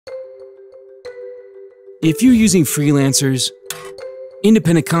If you're using freelancers,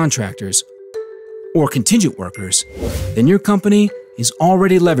 independent contractors, or contingent workers, then your company is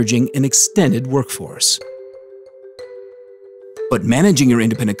already leveraging an extended workforce. But managing your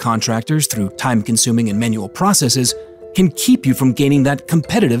independent contractors through time-consuming and manual processes can keep you from gaining that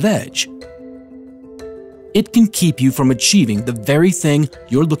competitive edge. It can keep you from achieving the very thing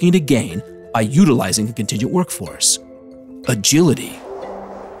you're looking to gain by utilizing a contingent workforce: agility.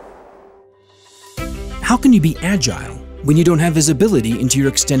 How can you be agile when you don't have visibility into your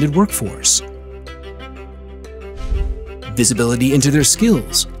extended workforce? Visibility into their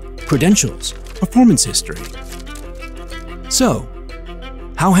skills, credentials, performance history. So,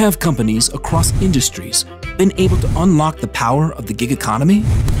 how have companies across industries been able to unlock the power of the gig economy?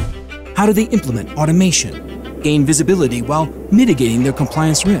 How do they implement automation, gain visibility while mitigating their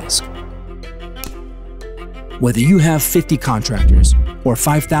compliance risk? Whether you have 50 contractors or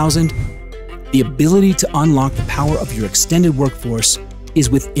 5,000, the ability to unlock the power of your extended workforce is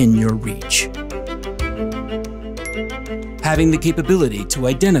within your reach. Having the capability to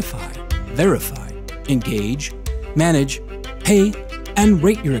identify, verify, engage, manage, pay, and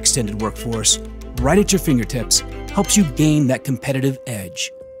rate your extended workforce right at your fingertips helps you gain that competitive edge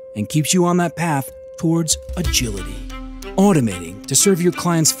and keeps you on that path towards agility. Automating to serve your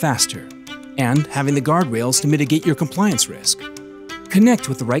clients faster and having the guardrails to mitigate your compliance risk. Connect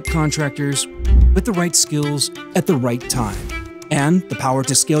with the right contractors with the right skills at the right time, and the power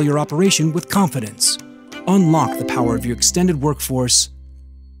to scale your operation with confidence. Unlock the power of your extended workforce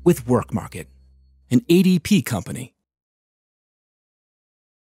with WorkMarket, an ADP company.